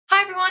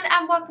everyone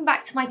and welcome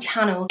back to my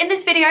channel. In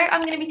this video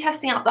I'm going to be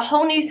testing out the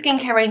whole new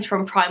skincare range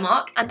from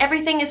Primark, and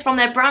everything is from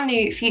their brand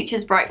new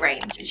Futures Bright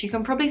range, which you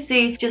can probably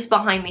see just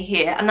behind me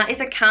here, and that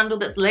is a candle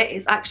that's lit.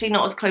 It's actually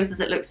not as close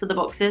as it looks to the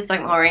boxes,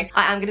 don't worry.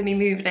 I am going to be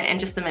moving it in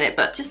just a minute,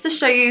 but just to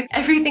show you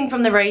everything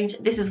from the range,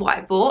 this is what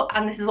I bought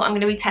and this is what I'm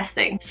going to be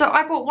testing. So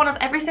I bought one of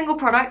every single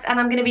product and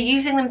I'm going to be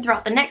using them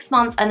throughout the next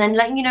month and then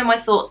letting you know my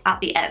thoughts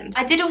at the end.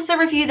 I did also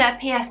review their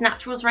PS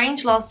Naturals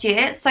range last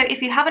year, so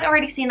if you haven't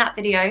already seen that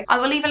video, I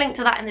will leave a link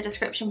to that in the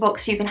description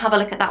box so you can have a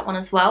look at that one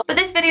as well. But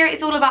this video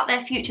is all about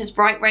their Futures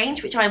Bright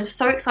range, which I am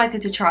so excited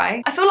to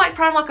try. I feel like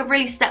Primark have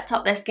really stepped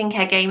up their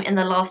skincare game in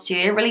the last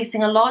year,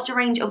 releasing a larger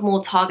range of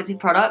more targeted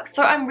products.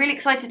 So I'm really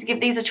excited to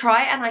give these a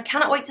try and I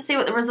cannot wait to see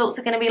what the results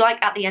are going to be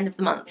like at the end of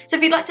the month. So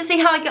if you'd like to see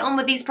how I get on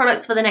with these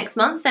products for the next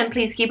month, then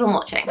please keep on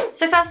watching.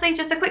 So firstly,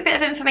 just a quick bit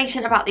of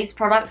information about these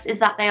products is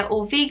that they are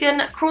all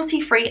vegan,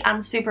 cruelty-free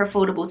and super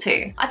affordable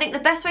too. I think the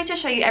best way to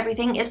show you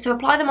everything is to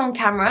apply them on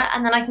camera,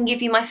 and then I can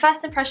give you my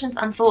first impressions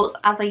and thoughts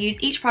as I use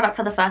each product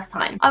for the first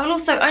time. I will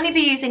also only be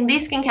using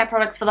these skincare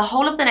products for the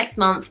whole of the next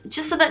month,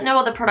 just so that no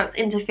other products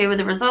interfere with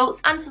the results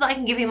and so that I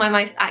can give you my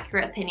most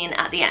accurate opinion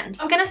at the end.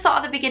 I'm going to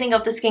start at the beginning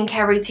of the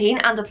skincare routine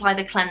and apply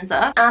the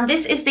cleanser, and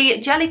this is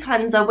the Jelly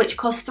Cleanser, which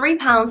costs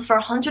 £3 for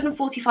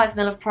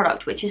 145ml of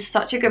product, which is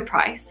such a good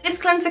price. This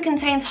cleanser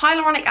contains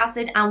hyaluronic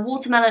acid and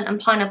watermelon and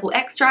pineapple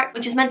extract,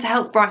 which is meant to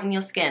help brighten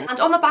your skin. And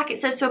on the back it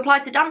says to apply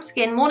to damp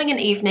skin morning and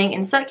evening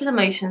in circular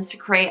motions to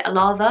create a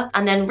lather,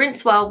 and then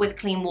rinse well with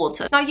clean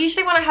water. Now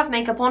usually when I have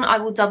makeup on, I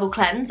will double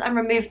cleanse and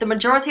remove the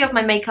majority of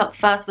my makeup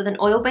first with an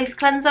oil-based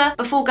cleanser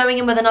before going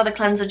in with another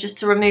cleanser just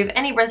to remove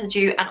any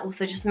residue and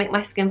also just to make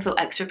my skin feel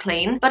extra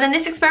clean. But in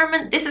this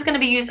experiment, this is going to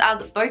be used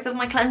as both of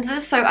my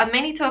cleansers, so I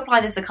may need to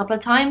apply this a couple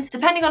of times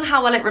depending on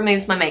how well it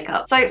removes my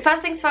makeup. So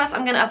first things first,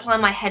 I'm going to apply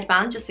my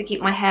headband just to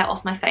keep my hair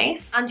off my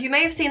face. And you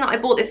may have seen that I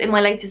bought this in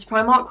my latest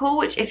Primark haul,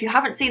 which if you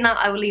haven't seen that,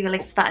 I will leave a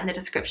link to that in the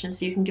description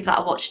so you can give that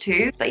a watch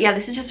too. But yeah,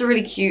 this is just a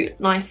really cute,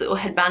 nice little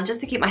headband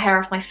just to keep my hair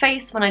off my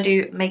face when I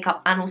do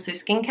makeup and also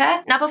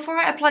skincare. Now before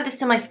I apply this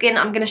to my skin,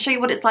 I'm going to show you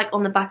what it's like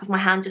on the back of my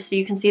hand just so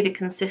you can see the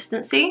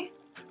consistency.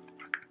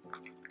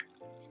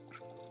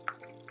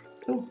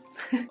 Ooh.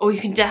 Oh,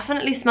 you can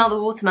definitely smell the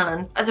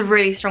watermelon. That's a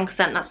really strong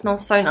scent. That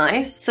smells so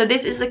nice. So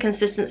this is the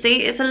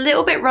consistency. It's a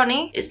little bit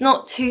runny. It's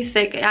not too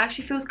thick. It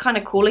actually feels kind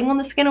of cooling on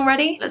the skin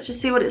already. Let's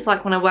just see what it's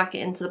like when I work it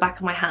into the back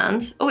of my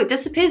hand. Oh, it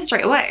disappears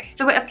straight away.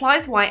 So it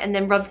applies white and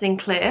then rubs in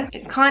clear.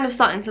 It's kind of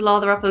starting to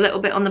lather up a little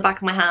bit on the back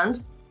of my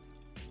hand.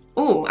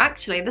 Oh,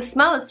 actually, the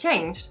smell has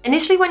changed.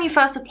 Initially, when you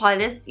first apply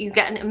this, you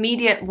get an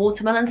immediate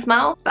watermelon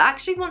smell, but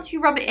actually once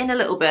you rub it in a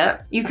little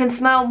bit, you can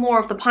smell more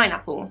of the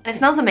pineapple. And it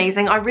smells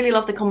amazing. I really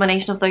love the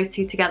combination of those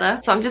two together.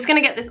 So I'm just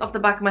gonna get this off the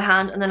back of my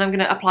hand and then I'm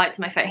gonna apply it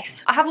to my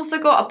face. I have also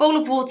got a bowl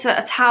of water,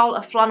 a towel,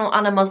 a flannel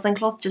and a muslin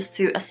cloth just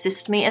to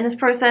assist me in this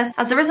process,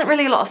 as there isn't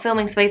really a lot of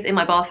filming space in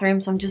my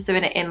bathroom, so I'm just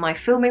doing it in my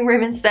filming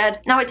room instead.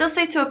 Now it does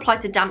say to apply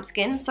to damp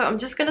skin, so I'm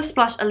just gonna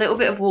splash a little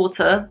bit of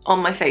water on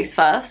my face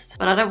first,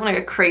 but I don't wanna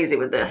go crazy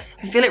with this.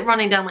 I can feel it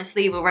running down my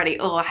sleeve already.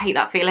 Oh, I hate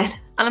that feeling.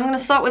 And I'm going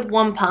to start with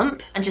one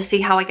pump and just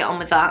see how I get on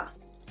with that.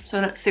 So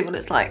let's see what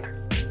it's like.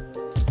 I'm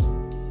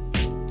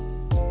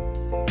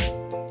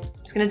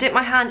just going to dip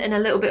my hand in a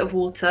little bit of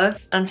water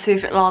and see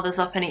if it lathers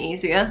up any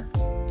easier.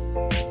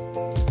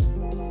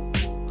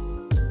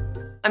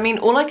 I mean,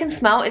 all I can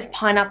smell is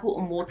pineapple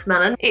and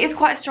watermelon. It is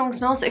quite a strong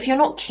smell, so if you're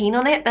not keen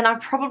on it, then I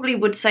probably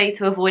would say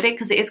to avoid it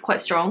because it is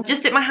quite strong.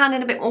 Just dip my hand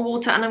in a bit more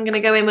water and I'm going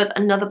to go in with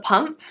another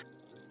pump.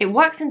 It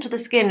works into the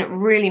skin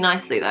really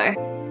nicely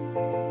though.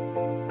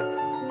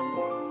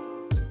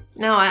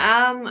 Now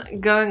I am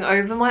going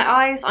over my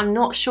eyes. I'm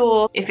not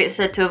sure if it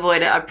said to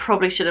avoid it. I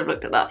probably should have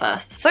looked at that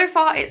first. So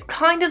far it's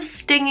kind of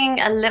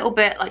stinging a little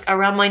bit like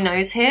around my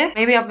nose here.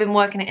 Maybe I've been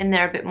working it in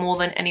there a bit more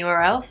than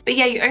anywhere else. But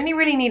yeah, you only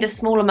really need a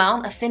small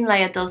amount. A thin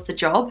layer does the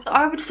job. So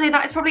I would say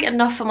that is probably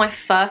enough for my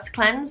first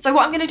cleanse. So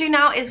what I'm going to do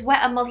now is wet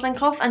a muslin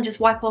cloth and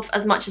just wipe off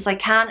as much as I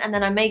can, and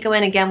then I may go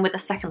in again with a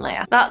second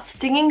layer. That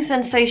stinging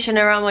sensation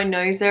around my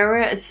nose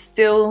area is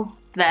still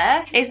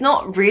there. It's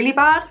not really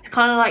bad, it's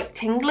kind of like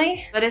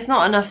tingly, but it's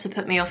not enough to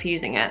put me off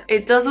using it.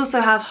 It does also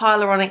have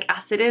hyaluronic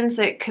acid in,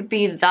 so it could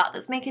be that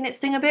that's making it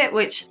sting a bit,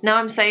 which now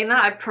I'm saying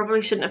that, I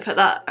probably shouldn't have put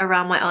that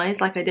around my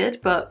eyes like I did,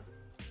 but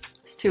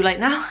it's too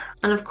late now.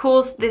 And of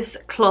course this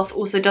cloth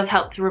also does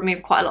help to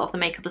remove quite a lot of the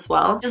makeup as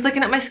well. Just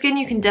looking at my skin,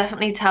 you can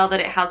definitely tell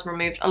that it has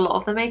removed a lot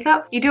of the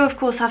makeup. You do of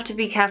course have to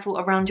be careful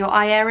around your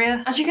eye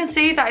area. As you can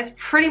see, that is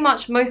pretty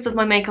much most of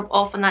my makeup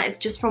off, and that is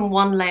just from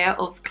one layer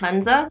of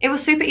cleanser. It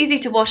was super easy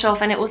to wash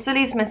off and it also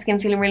leaves my skin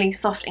feeling really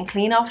soft and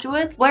clean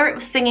afterwards. Where it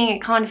was stinging,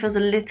 it kind of feels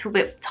a little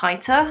bit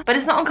tighter, but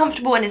it's not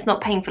uncomfortable and it's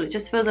not painful. It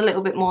just feels a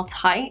little bit more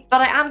tight.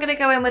 But I am going to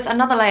go in with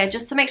another layer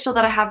just to make sure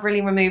that I have really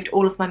removed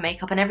all of my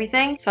makeup and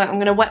everything. So I'm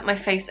going to wet my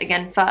face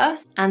again first.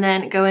 first and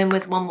then go in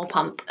with one more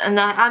pump. And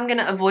I'm going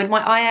to avoid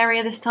my eye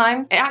area this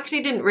time. It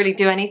actually didn't really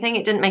do anything.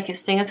 It didn't make it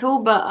sting at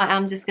all, but I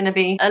am just going to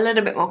be a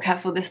little bit more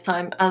careful this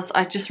time, as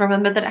I just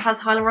remembered that it has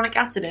hyaluronic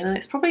acid in, and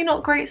it's probably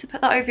not great to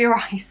put that over your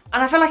eyes.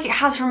 And I feel like it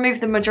has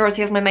removed the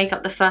majority of my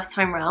makeup the first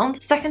time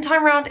round. Second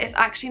time round, it's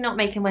actually not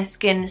making my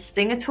skin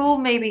sting at all.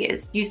 Maybe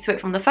it's used to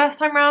it from the first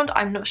time round,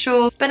 I'm not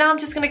sure. But now I'm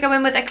just going to go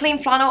in with a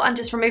clean flannel and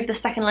just remove the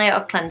second layer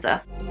of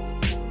cleanser.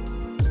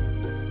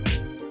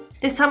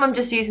 This time I'm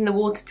just using the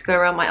water to go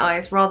around my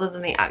eyes rather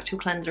than the actual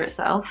cleanser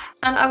itself.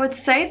 And I would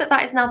say that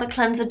that is now the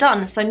cleanser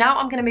done. So now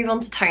I'm going to move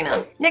on to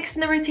toner. Next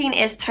in the routine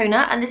is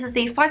toner, and this is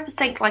the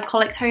 5%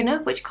 Glycolic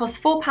Toner, which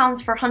costs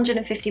 £4 for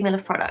 150 ml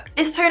of product.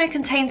 This toner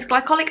contains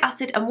glycolic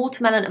acid and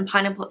watermelon and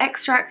pineapple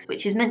extracts,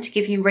 which is meant to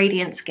give you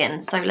radiant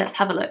skin. So let's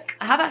have a look.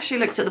 I have actually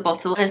looked at the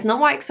bottle, and it's not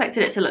what I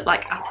expected it to look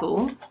like at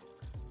all.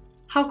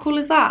 How cool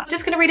is that? I'm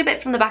just going to read a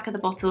bit from the back of the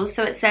bottle.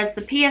 So it says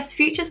the PS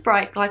Futures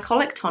Bright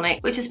Glycolic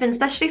Tonic, which has been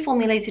specially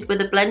formulated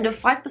with a blend of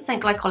 5%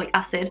 glycolic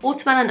acid,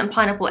 watermelon and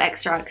pineapple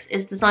extracts,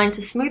 is designed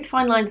to smooth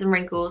fine lines and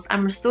wrinkles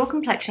and restore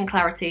complexion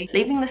clarity,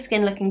 leaving the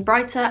skin looking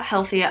brighter,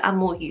 healthier and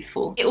more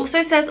youthful. It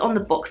also says on the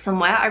box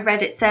somewhere, I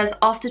read it says,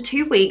 after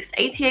 2 weeks,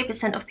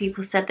 88% of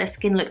people said their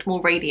skin looked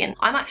more radiant.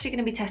 I'm actually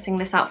going to be testing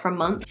this out for a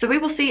month, so we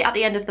will see at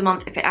the end of the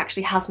month if it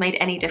actually has made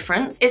any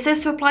difference. It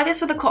says to apply this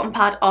with a cotton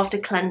pad after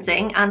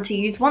cleansing and to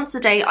use once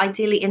a day,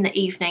 ideally in the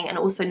evening, and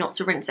also not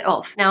to rinse it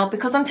off. Now,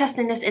 because I'm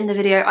testing this in the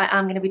video, I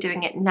am going to be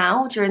doing it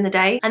now during the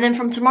day, and then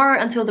from tomorrow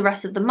until the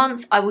rest of the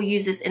month, I will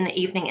use this in the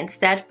evening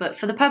instead, but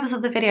for the purpose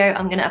of the video,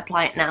 I'm going to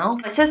apply it now.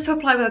 It says to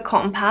apply with a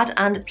cotton pad,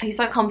 and please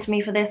don't come for me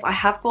for this. I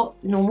have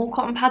got normal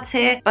cotton pads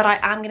here, but I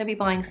am going to be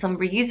buying some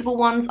reusable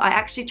ones. I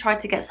actually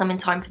tried to get some in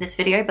time for this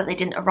video, but they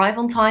didn't arrive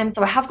on time,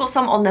 so I have got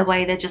some on their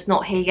way. They're just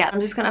not here yet.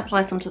 I'm just going to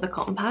apply some to the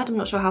cotton pad. I'm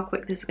not sure how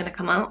quick this is going to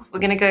come out. We're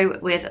going to go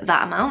with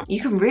that amount.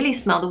 You can really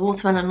smell the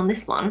watermelon on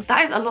this one.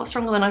 That is a lot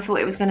stronger than I thought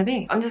it was going to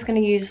be. I'm just going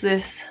to use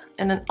this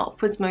in an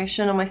upwards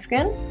motion on my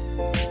skin.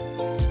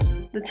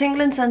 The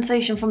tingling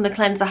sensation from the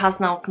cleanser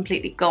has now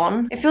completely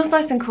gone. It feels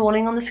nice and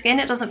cooling on the skin.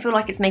 It doesn't feel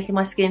like it's making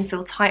my skin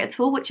feel tight at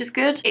all, which is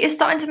good. It is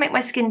starting to make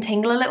my skin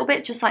tingle a little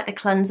bit, just like the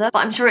cleanser, but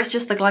I'm sure it's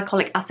just the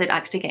glycolic acid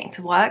actually getting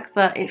to work,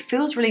 but it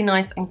feels really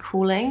nice and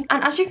cooling.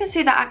 And as you can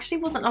see, there actually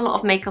wasn't a lot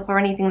of makeup or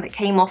anything that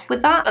came off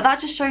with that, but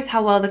that just shows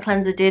how well the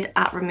cleanser did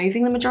at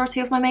removing the majority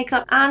of my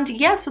makeup. And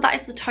yeah, so that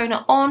is the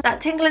toner on. That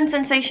tingling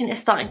sensation is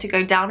starting to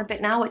go down a bit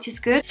now, which is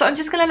good. So I'm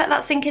just going to let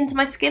that sink into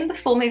my skin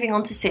before moving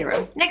on to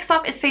serum. Next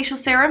up is facial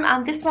serum,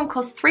 and this one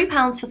costs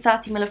 £3 for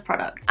 30 ml of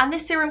product. And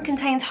this serum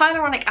contains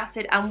hyaluronic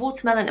acid and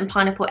watermelon and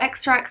pineapple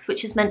extracts,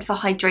 which is meant for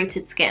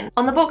hydrated skin.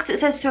 On the box it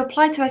says to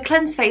apply to a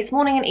cleansed face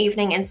morning and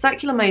evening in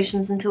circular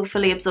motions until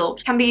fully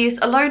absorbed. Can be used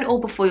alone or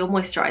before your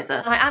moisturiser.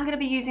 And I am going to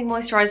be using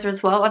moisturiser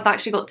as well. I've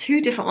actually got 2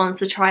 different ones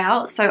to try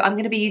out, so I'm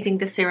going to be using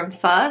the serum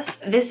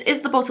first. This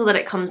is the bottle that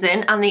it comes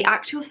in, and the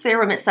actual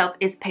serum itself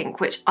is pink,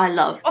 which I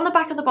love. On the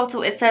back of the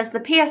bottle it says the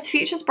PS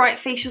Futures Bright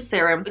Facial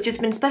Serum, which has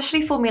been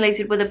specially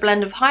formulated with a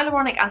blend of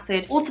hyaluronic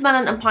acid, watermelon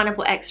and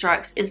pineapple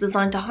extracts, is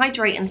designed to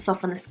hydrate and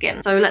soften the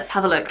skin. So let's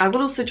have a look. I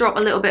will also drop a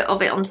little bit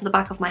of it onto the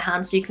back of my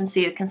hand so you can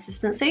see the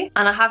consistency,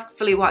 and I have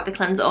fully wiped the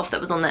cleanser off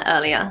that was on there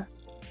earlier.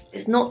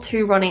 It's not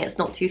too runny, it's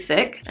not too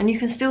thick, and you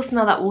can still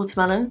smell that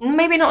watermelon.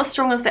 Maybe not as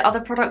strong as the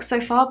other products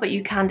so far, but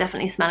you can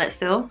definitely smell it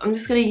still. I'm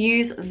just going to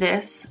use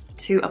this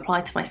to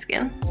apply to my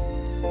skin,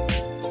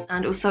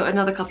 and also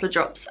another couple of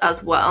drops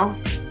as well.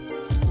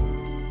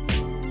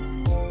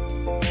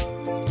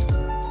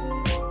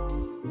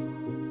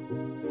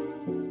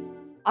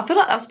 I feel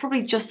like that's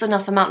probably just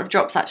enough amount of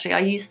drops actually. I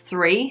used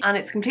 3 and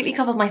it's completely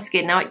covered my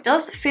skin. Now it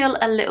does feel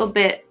a little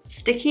bit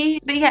sticky,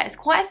 but yeah, it's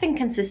quite a thin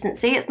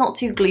consistency. It's not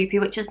too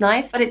gloopy, which is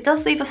nice, but it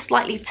does leave a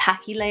slightly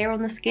tacky layer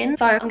on the skin.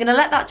 So I'm gonna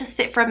let that just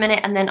sit for a minute,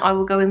 and then I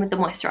will go in with the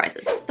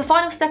moisturizers. The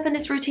final step in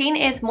this routine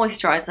is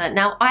moisturizer.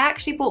 Now I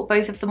actually bought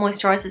both of the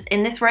moisturizers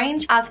in this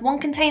range, as one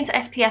contains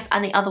SPF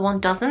and the other one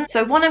doesn't.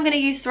 So one I'm gonna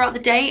use throughout the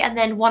day, and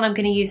then one I'm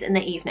gonna use in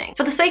the evening.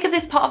 For the sake of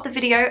this part of the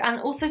video,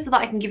 and also so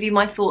that I can give you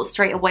my thoughts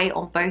straight away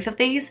on both of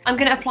these, I'm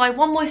gonna apply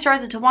one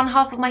moisturizer to one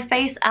half of my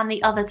face and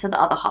the other to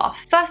the other half.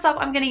 First up,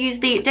 I'm gonna use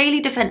the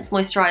Daily Defence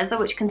Moisturiser,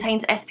 which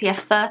contains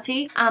SPF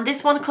 30, and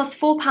this one costs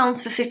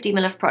 £4 for 50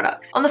 ml of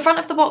product. On the front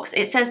of the box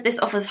it says this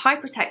offers high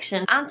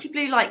protection,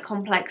 anti-blue light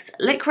complex,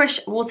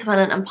 licorice,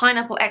 watermelon and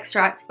pineapple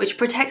extract, which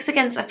protects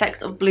against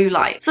effects of blue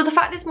light. So the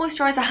fact this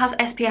moisturiser has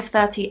SPF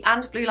 30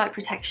 and blue light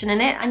protection in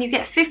it, and you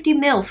get 50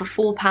 ml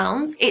for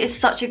 £4, it is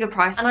such a good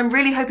price, and I'm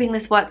really hoping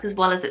this works as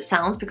well as it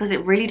sounds, because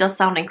it really does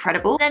sound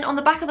incredible. Then on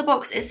the back of the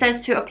box it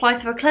says to apply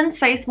to a cleansed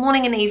face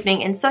morning and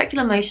evening in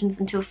circular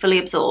motions until fully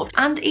absorbed.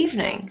 And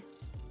evening.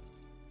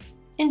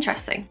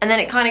 Interesting. And then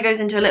it kind of goes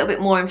into a little bit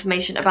more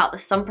information about the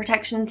sun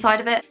protection side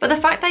of it. But the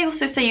fact they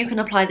also say you can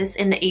apply this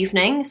in the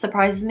evening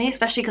surprises me,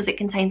 especially because it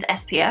contains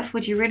SPF.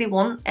 Would you really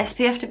want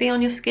SPF to be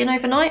on your skin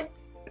overnight?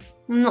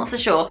 I'm not so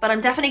sure, but I'm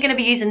definitely going to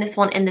be using this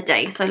one in the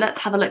day. So let's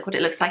have a look what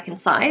it looks like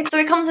inside. So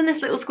it comes in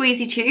this little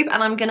squeezy tube,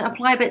 and I'm going to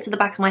apply a bit to the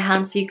back of my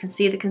hand so you can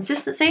see the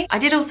consistency. I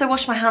did also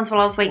wash my hands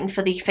while I was waiting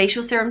for the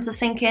facial serum to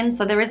sink in,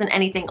 so there isn't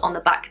anything on the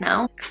back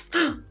now.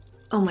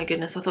 Oh my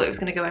goodness, I thought it was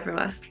going to go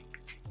everywhere.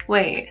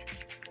 Wait.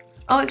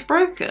 Oh, it's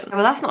broken.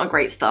 Well, that's not a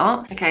great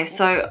start. Okay,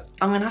 so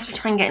I'm going to have to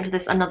try and get into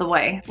this another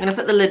way. I'm going to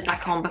put the lid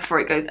back on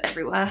before it goes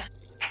everywhere.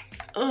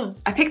 Ugh.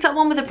 I picked up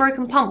one with a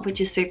broken pump,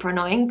 which is super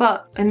annoying,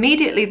 but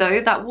immediately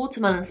though, that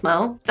watermelon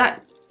smell,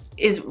 that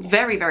is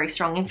very, very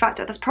strong. In fact,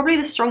 that's probably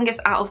the strongest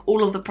out of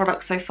all of the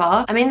products so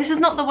far. I mean, this is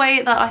not the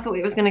way that I thought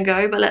it was going to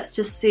go, but let's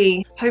just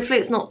see. Hopefully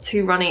it's not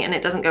too runny and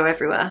it doesn't go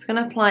everywhere. I'm just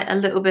going to apply a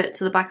little bit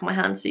to the back of my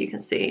hand so you can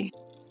see.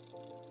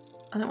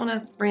 I don't want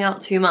to bring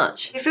out too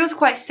much. It feels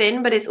quite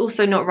thin, but it's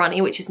also not runny,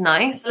 which is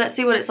nice. Let's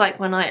see what it's like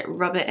when I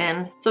rub it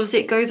in. So obviously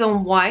it goes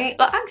on white,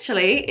 but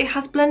actually it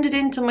has blended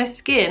into my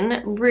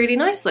skin really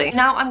nicely.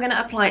 Now I'm going to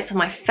apply it to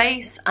my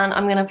face, and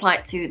I'm going to apply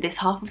it to this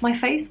half of my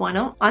face. Why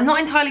not? I'm not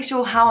entirely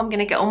sure how I'm going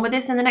to get on with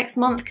this in the next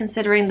month,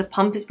 considering the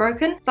pump is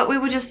broken, but we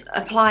will just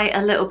apply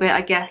a little bit, I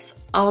guess.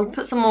 I'll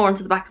put some more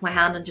onto the back of my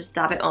hand and just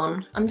dab it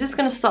on. I'm just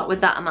going to start with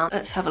that amount.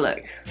 Let's have a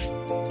look.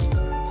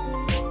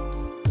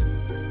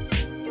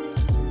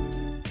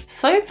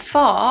 So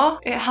far,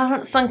 it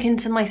hasn't sunk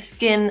into my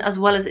skin as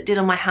well as it did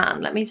on my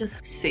hand. Let me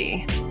just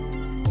see.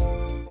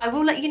 I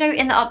will let you know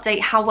in the update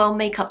how well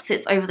makeup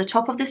sits over the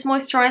top of this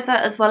moisturiser,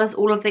 as well as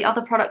all of the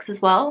other products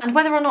as well, and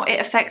whether or not it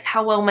affects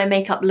how well my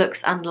makeup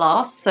looks and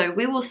lasts, so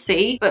we will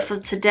see. But for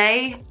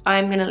today,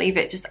 I'm going to leave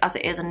it just as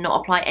it is and not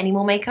apply any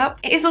more makeup.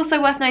 It is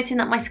also worth noting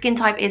that my skin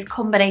type is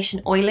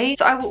combination oily,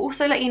 so I will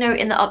also let you know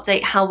in the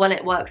update how well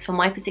it works for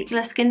my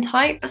particular skin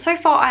type. But so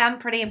far, I am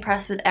pretty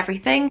impressed with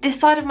everything. This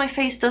side of my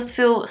face does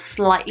feel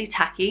slightly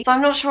tacky, so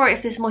I'm not sure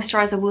if this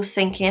moisturiser will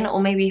sink in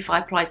or maybe if I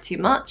applied too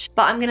much,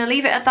 but I'm going to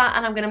leave it at that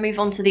and I'm going to move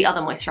on to the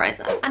other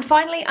moisturiser. And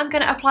finally, I'm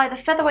going to apply the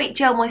Featherweight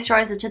Gel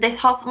Moisturiser to this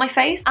half of my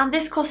face, and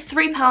this costs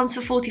 £3 for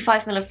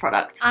 45 ml of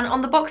product. And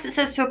on the box it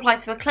says to apply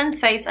to a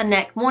cleansed face and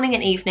neck morning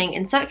and evening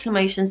in circular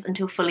motions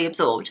until fully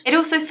absorbed. It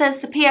also says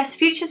the PS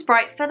Futures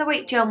Bright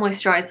Featherweight Gel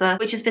Moisturiser,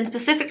 which has been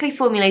specifically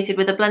formulated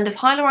with a blend of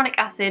hyaluronic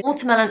acid,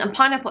 watermelon and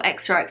pineapple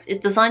extracts, is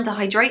designed to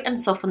hydrate and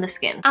soften the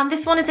skin. And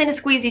this one is in a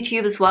squeezy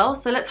tube as well,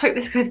 so let's hope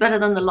this goes better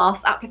than the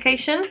last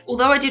application.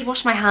 Although I did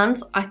wash my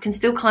hands, I can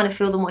still kind of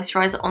feel the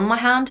moisturiser on my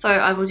hand, so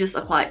I will just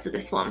apply it to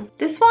this one.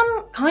 This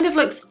one kind of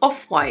looks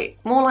off-white,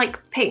 more like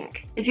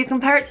pink. If you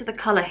compare it to the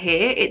colour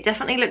here, it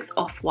definitely looks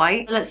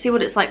off-white. Let's see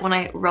what it's like when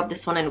I rub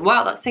this one in.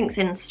 Wow, that sinks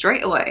in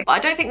straight away. But I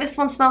don't think this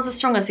one smells as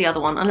strong as the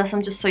other one, unless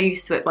I'm just so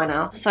used to it by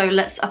now. So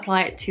let's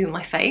apply it to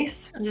my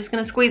face. I'm just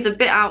going to squeeze a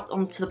bit out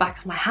onto the back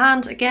of my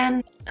hand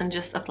again and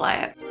just apply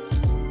it.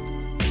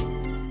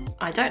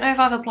 I don't know if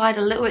I've applied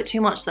a little bit too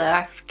much there.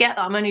 I forget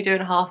that I'm only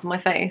doing half of my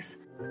face.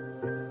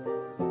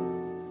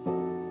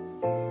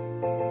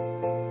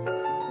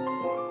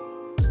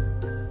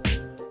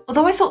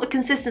 Although I thought the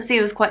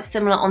consistency was quite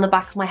similar on the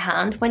back of my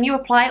hand, when you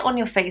apply it on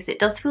your face it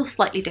does feel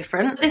slightly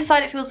different. This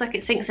side it feels like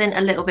it sinks in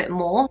a little bit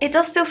more. It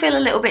does still feel a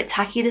little bit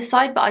tacky this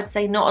side, but I'd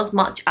say not as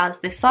much as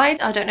this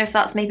side. I don't know if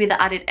that's maybe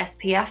the added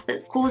SPF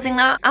that's causing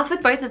that. As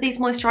with both of these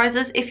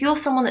moisturisers, if you're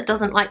someone that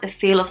doesn't like the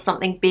feel of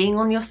something being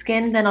on your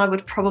skin, then I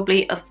would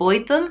probably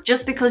avoid them,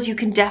 just because you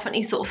can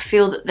definitely sort of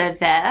feel that they're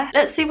there.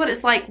 Let's see what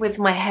it's like with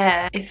my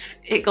hair if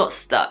it got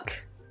stuck.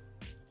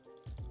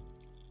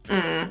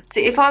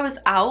 See, if I was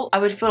out, I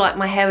would feel like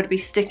my hair would be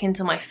sticking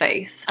to my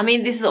face. I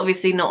mean, this is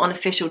obviously not an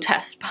official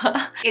test,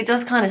 but it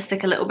does kind of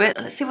stick a little bit.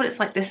 Let's see what it's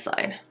like this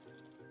side.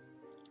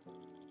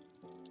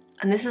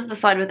 And this is the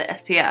side with the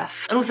SPF.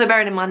 And also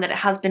bearing in mind that it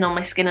has been on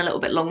my skin a little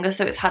bit longer,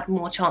 so it's had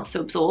more chance to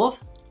absorb.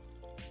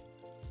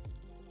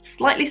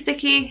 Slightly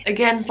sticky,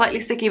 again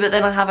slightly sticky, but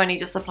then I have only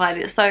just applied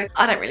it, so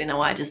I don't really know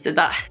why I just did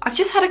that. I've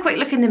just had a quick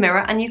look in the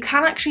mirror and you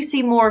can actually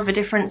see more of a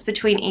difference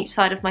between each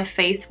side of my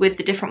face with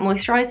the different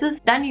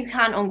moisturisers than you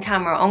can on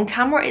camera. On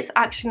camera it's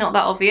actually not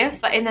that obvious,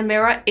 but in the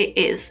mirror it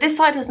is. This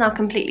side has now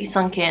completely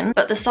sunk in,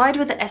 but the side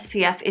with the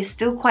SPF is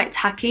still quite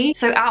tacky,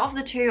 so out of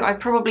the two I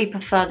probably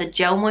prefer the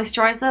gel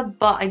moisturiser,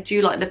 but I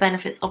do like the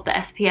benefits of the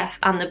SPF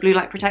and the blue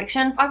light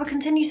protection. I will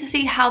continue to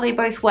see how they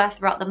both wear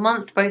throughout the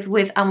month, both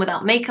with and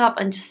without makeup,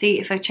 and just see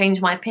if I change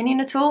my opinion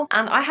at all.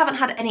 And I haven't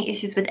had any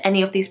issues with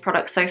any of these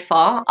products so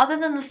far, other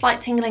than the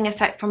slight tingling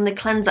effect from the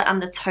cleanser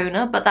and the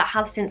toner, but that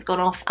has since gone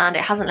off and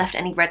it hasn't left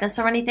any redness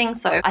or anything,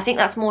 so I think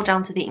that's more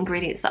down to the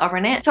ingredients that are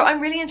in it. So I'm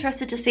really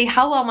interested to see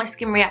how well my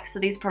skin reacts to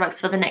these products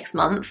for the next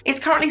month. It's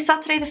currently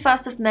Saturday the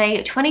 1st of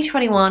May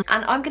 2021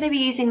 and I'm going to be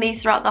using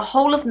these throughout the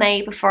whole of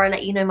May before I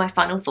let you know my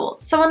final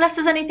thoughts. So unless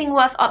there's anything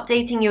worth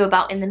updating you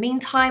about in the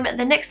meantime,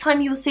 the next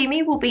time you will see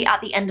me will be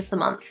at the end of the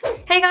month.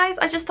 Hey guys,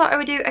 I just thought I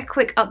would do a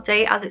quick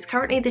update as it's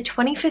currently the the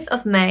 25th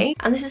of May,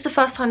 and this is the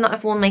first time that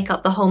I've worn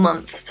makeup the whole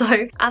month.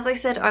 So as I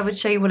said, I would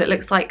show you what it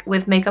looks like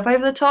with makeup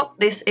over the top.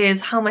 This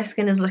is how my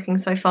skin is looking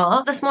so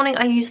far. This morning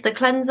I used the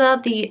cleanser,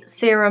 the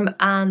serum,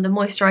 and the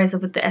moisturiser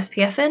with the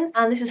SPF in,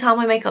 and this is how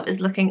my makeup is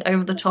looking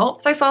over the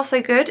top. So far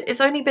so good.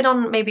 It's only been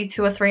on maybe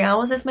 2 or 3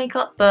 hours, this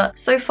makeup, but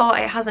so far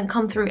it hasn't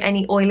come through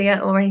any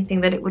oilier or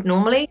anything that it would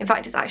normally. In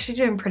fact, it's actually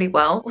doing pretty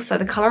well. Also,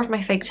 the colour of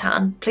my fake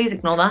tan, please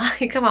ignore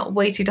that. It came out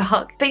way too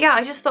dark. But yeah,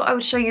 I just thought I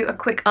would show you a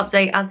quick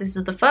update as this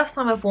is the first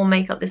time I've worn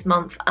makeup this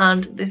month,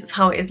 and this is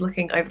how it is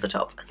looking over the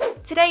top.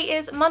 Today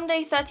is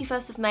Monday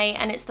 31st of May,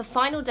 and it's the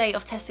final day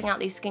of testing out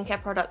these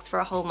skincare products for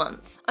a whole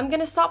month. I'm going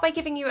to start by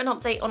giving you an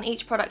update on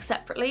each product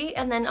separately,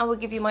 and then I will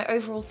give you my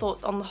overall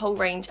thoughts on the whole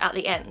range at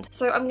the end.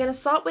 So I'm going to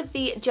start with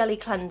the Jelly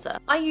Cleanser.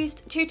 I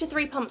used 2 to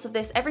 3 pumps of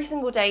this every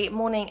single day,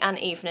 morning and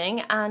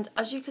evening, and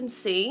as you can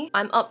see,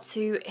 I'm up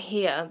to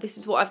here. This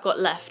is what I've got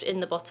left in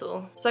the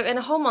bottle. So in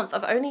a whole month,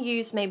 I've only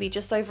used maybe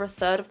just over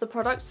 1/3 of the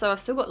product, so I've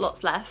still got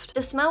lots left.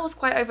 The smell was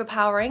quite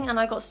overpowering, and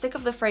I got sick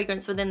of the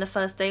fragrance within the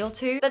first day or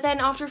two, but then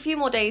after a few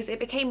more days, it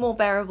became more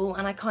bearable,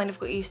 and I kind of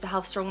got used to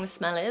how strong the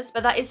smell is.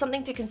 But that is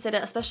something to consider,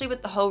 especially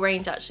with the whole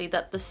range actually,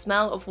 that the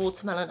smell of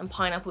watermelon and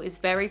pineapple is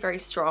very, very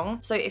strong.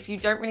 So if you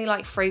don't really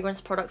like fragrance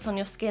products on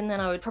your skin, then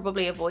I would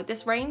probably avoid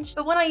this range.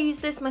 But when I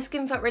used this, my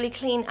skin felt really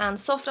clean and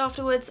soft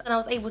afterwards, and I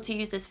was able to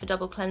use this for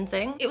double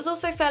cleansing. It was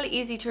also fairly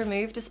easy to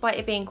remove despite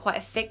it being quite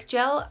a thick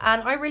gel,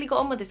 and I really got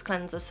on with this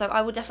cleanser, so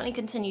I will definitely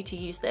continue to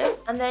use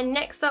this. And then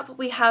next up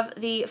we have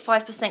the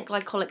 5%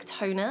 Glycolic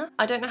Toner.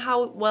 I don't know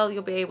how well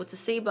you'll be able to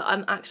see, but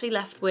I'm actually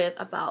left with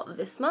about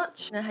this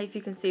much. I don't know if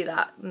you can see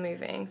that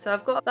moving. So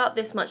I've got about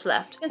this much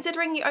left.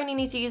 Considering you only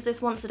need to use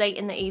this once a day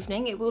in the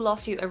evening, it will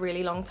last you a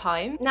really long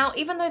time. Now,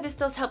 even though this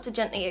does help to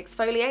gently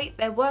exfoliate,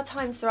 there were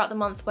times throughout the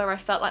month where I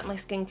felt like my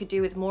skin could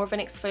do with more of an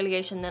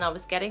exfoliation than I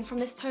was getting from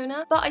this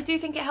toner, but I do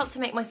think it helped to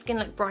make my skin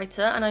look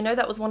brighter, and I know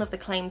that was one of the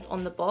claims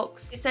on the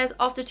box. It says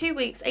after 2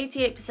 weeks,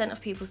 88%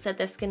 of people said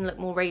their skin looked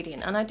more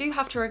radiant, and I do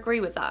have to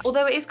agree with that.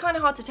 Although it is kind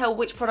of hard to tell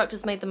which product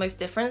has made the most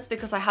difference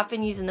because I have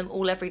been using them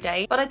all every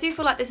day, but I do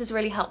feel like this has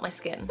really helped my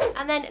skin.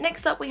 And then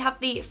next up we have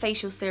the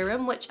facial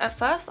serum, which at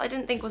first I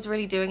didn't think was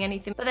really doing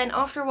anything, but then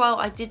after a while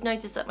I did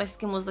notice that my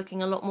skin was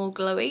looking a lot more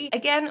glowy.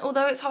 Again,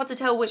 although it's hard to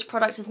tell which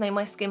product has made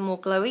my skin more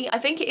glowy, I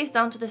think it is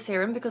down to the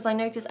serum because I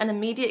noticed an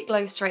immediate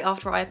glow straight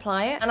after I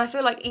apply it, and I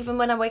feel like even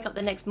when I wake up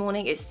the next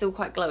morning it's still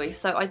quite glowy,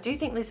 so I do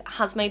think this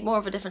has made more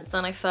of a difference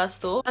than I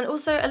first thought. And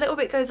also a little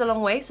bit goes a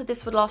long way, so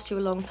this would last you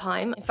a long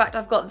time. In fact,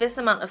 I've got this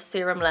amount of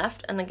serum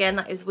left, and again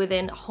that is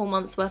within a whole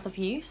month's worth of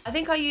use. I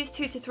think I used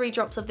 2 to 3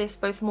 drops of this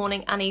both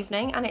morning and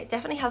evening, and it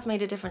definitely has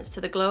made a difference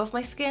to the glow of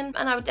my skin,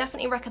 and I would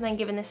definitely recommend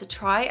giving this a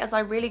try as I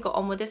really got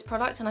on with this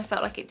product and I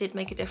felt like it did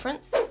make a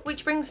difference.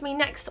 Which brings me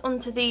next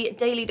onto the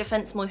Daily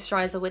Defence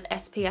Moisturiser with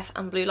SPF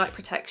and blue light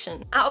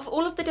protection. Out of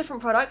all of the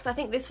different products, I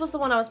think this was the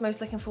one I was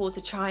most looking forward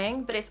to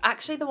trying, but it's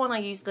actually the one I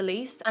used the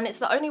least, and it's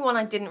the only one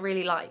I didn't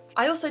really like.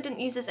 I also didn't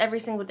use this every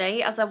single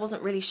day as I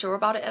wasn't really sure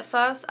about it at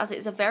first, as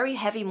it's a very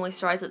heavy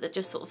moisturiser that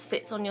just sort of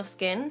sits on your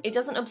skin. It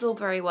doesn't absorb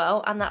very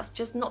well, and that's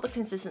just not the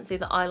consistency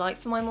that I like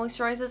for my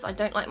moisturisers. I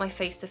don't like my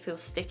face to feel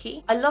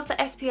sticky. I love the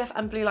SPF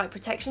and blue light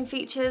protection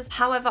features,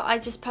 however I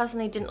just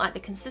personally didn't like the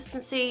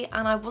consistency,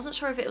 and I wasn't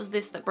sure if it was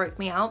this that broke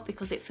me out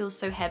because it feels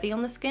so heavy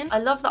on the skin. I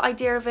love the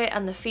idea of it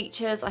and the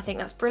features, I think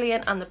that's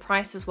brilliant, and the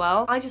price as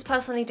well. I just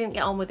personally didn't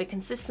get on with the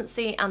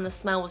consistency, and the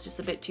smell was just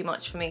a bit too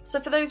much for me. So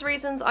for those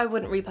reasons I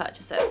wouldn't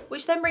repurchase it.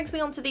 Which then brings me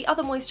on to the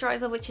other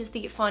moisturiser, which is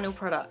the final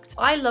product.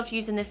 I love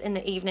using this in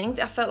the evenings.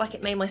 I felt like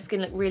it made my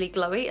skin look really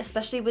glowy,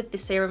 especially with the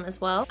serum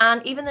as well,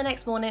 and even the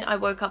next morning I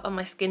woke up and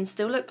my skin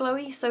still looked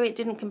glowy, so it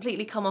didn't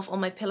completely come off on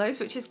my pillows,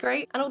 which is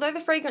great. And although the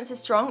fragrance is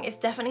strong, it's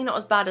definitely not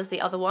as bad as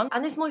the other one,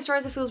 and this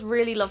moisturiser feels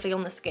really lovely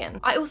on the skin.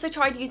 I also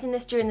tried using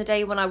this during the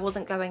day when I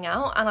wasn't going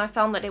out, and I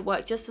found that it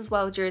worked just as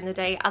well during the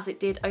day as it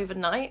did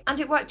overnight, and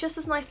it worked just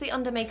as nicely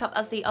under makeup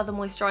as the other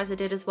moisturiser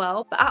did as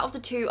well, but out of the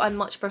two I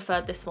much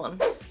preferred this one.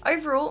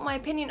 Overall, my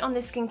opinion on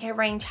this skincare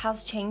range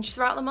has changed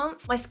throughout the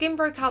month. My skin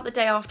broke out the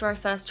day after I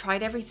first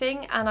tried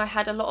everything, and I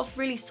had a lot of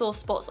really sore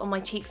spots on my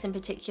cheeks in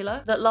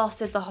particular that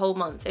lasted the whole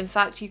month. In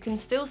fact, you can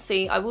still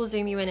see, I will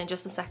zoom you in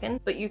just a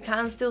second, but you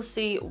can still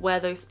see where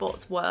those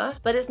spots were,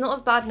 but it's not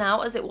as bad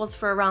now as it was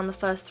for around the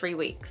first 3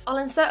 weeks. I'll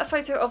insert a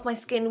photo of my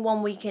skin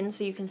 1 week in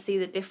so you can see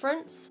the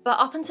difference, but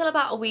up until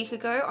about a week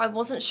ago I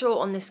wasn't sure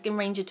on this skin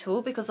range at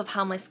all because of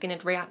how my skin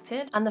had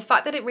reacted, and the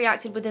fact that it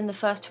reacted within the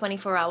first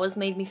 24 hours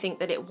made me think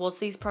that it was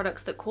these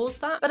products that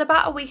caused that. But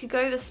about a week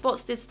ago the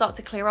spots did start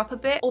to clear up a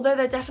bit, although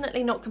they're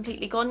definitely not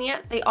completely gone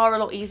yet. They are a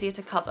lot easier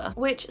to cover,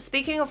 which,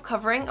 speaking of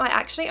covering, I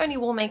actually only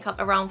wore makeup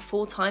around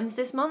 4 times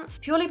this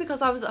month, purely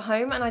because I was at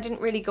home and I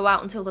didn't really go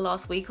out until the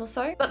last week or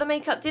so. But the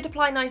makeup did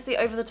apply nicely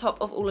over the top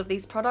of all of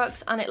these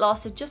products, and it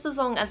lasted just as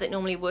long as it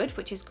normally would,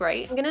 which is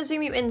great. I'm gonna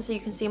zoom you in so you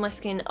can see my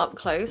skin up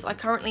close. I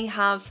currently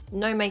have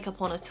no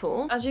makeup on at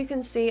all. As you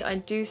can see, I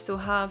do still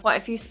have quite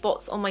a few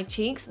spots on my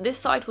cheeks. This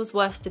side was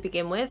worse to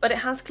begin with, but it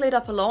has cleared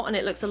up a lot and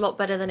it looks a lot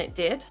better than it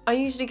did. I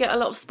usually get a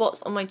lot of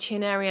spots on my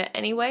chin area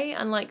anyway,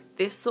 and like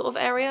this sort of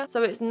area,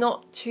 so it's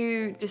not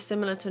too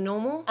dissimilar to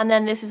normal. And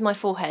then this is my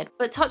forehead.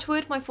 But touch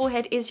wood, my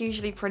forehead is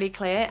usually pretty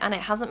clear and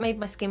it hasn't made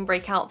my skin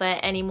break out there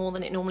any more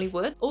than it normally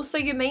would. Also,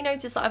 you may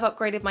notice that I've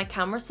upgraded my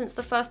camera since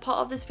the first part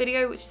of this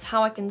video, which is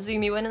how I can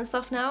zoom you in and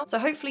stuff now. So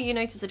hopefully you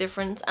notice a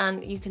difference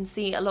and you can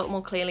see a lot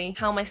more clearly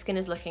how my skin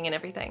is looking and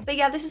everything. But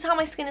yeah, this is how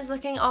my skin is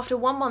looking after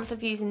 1 month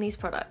of using these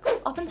products.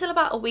 Up until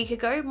about a week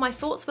ago, my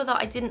thoughts were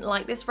that I didn't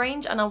like this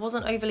range and I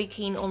wasn't overly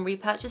keen on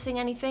repurchasing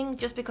anything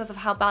just because of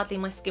how badly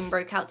my skin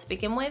broke out to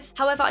begin with.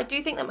 However, I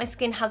do think that my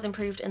skin has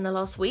improved in the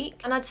last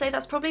week, and I'd say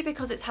that's probably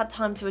because it's had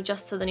time to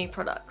adjust to the new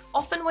products.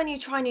 Often when you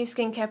try new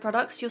skincare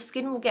products, your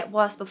skin will get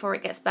worse before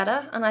it gets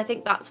better, and I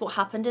think that's what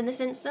happened in this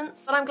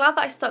instance. But I'm glad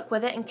that I stuck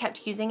with it and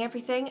kept using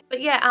everything.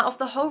 But yeah, out of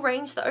the whole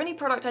range, the only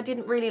product I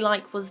didn't really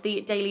like was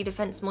the Daily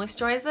Defence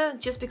Moisturiser,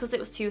 just because it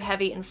was too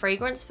heavy in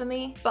fragrance for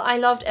me, but I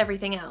loved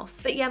everything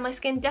else. But yeah, my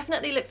skin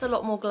definitely looks a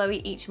lot more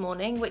glowy each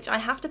morning, which I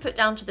have to put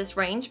down to this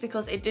range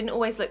because it didn't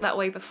always look that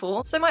way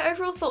before. So my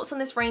overall thoughts on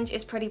this range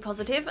is pretty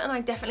positive, and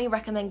I definitely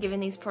recommend giving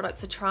these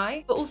products a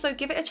try, but also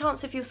give it a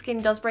chance if your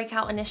skin does break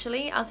out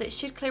initially, as it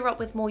should clear up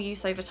with more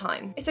use over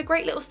time. It's a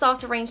great little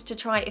starter range to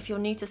try if you're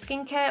new to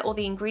skincare or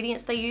the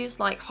ingredients they use,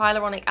 like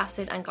hyaluronic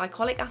acid and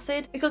glycolic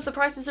acid, because the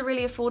prices are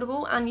really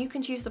affordable and you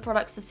can choose the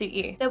products to suit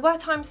you. There were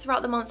times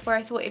throughout the month where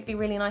I thought it'd be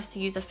really nice to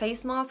use a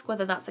face mask,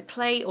 whether that's a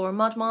clay or a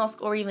mud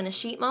mask or even a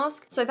sheet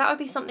mask, so that would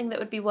be something that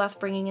would be worth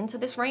bringing into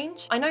this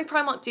range. I know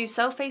Primark do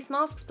sell face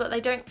masks, but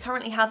they don't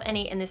currently have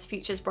any in this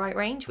Futures Bright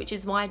range, which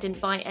is why I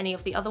didn't buy any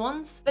of the other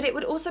ones. But it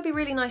would also be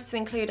really nice to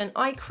include an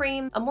eye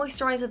cream, a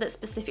moisturiser that's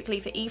specifically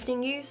for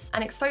evening use,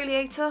 an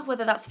exfoliator,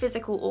 whether that's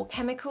physical or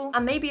chemical,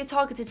 and maybe a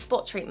targeted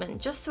spot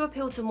treatment, just to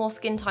appeal to more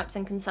skin types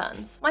and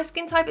concerns. My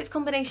skin type is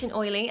combination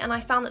oily, and I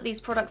found that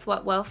these products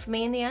work well for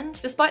me in the end,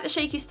 despite the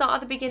shaky start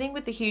at the beginning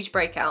with the huge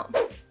breakout.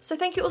 So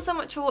thank you all so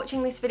much for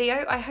watching this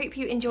video. I hope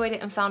you enjoyed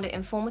it and found it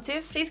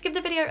informative. Please give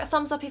the video a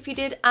thumbs up if you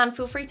did, and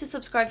feel free to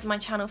subscribe to my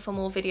channel for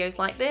more videos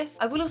like this.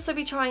 I will also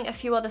be trying a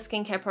few other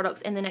skincare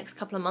products in the next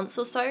couple of months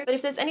or so, but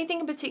if there's anything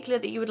in particular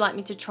that you would like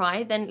me to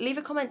try, then leave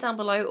a comment down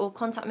below or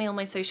contact me on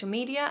my social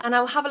media and I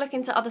will have a look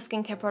into other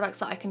skincare products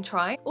that I can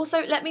try.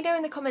 Also, let me know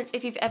in the comments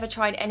if you've ever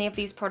tried any of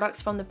these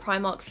products from the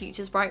Primark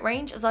Futures Bright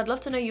range, as I'd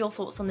love to know your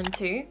thoughts on them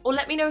too, or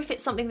let me know if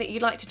it's something that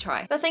you'd like to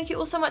try. But thank you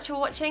all so much for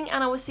watching,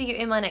 and I will see you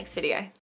in my next video.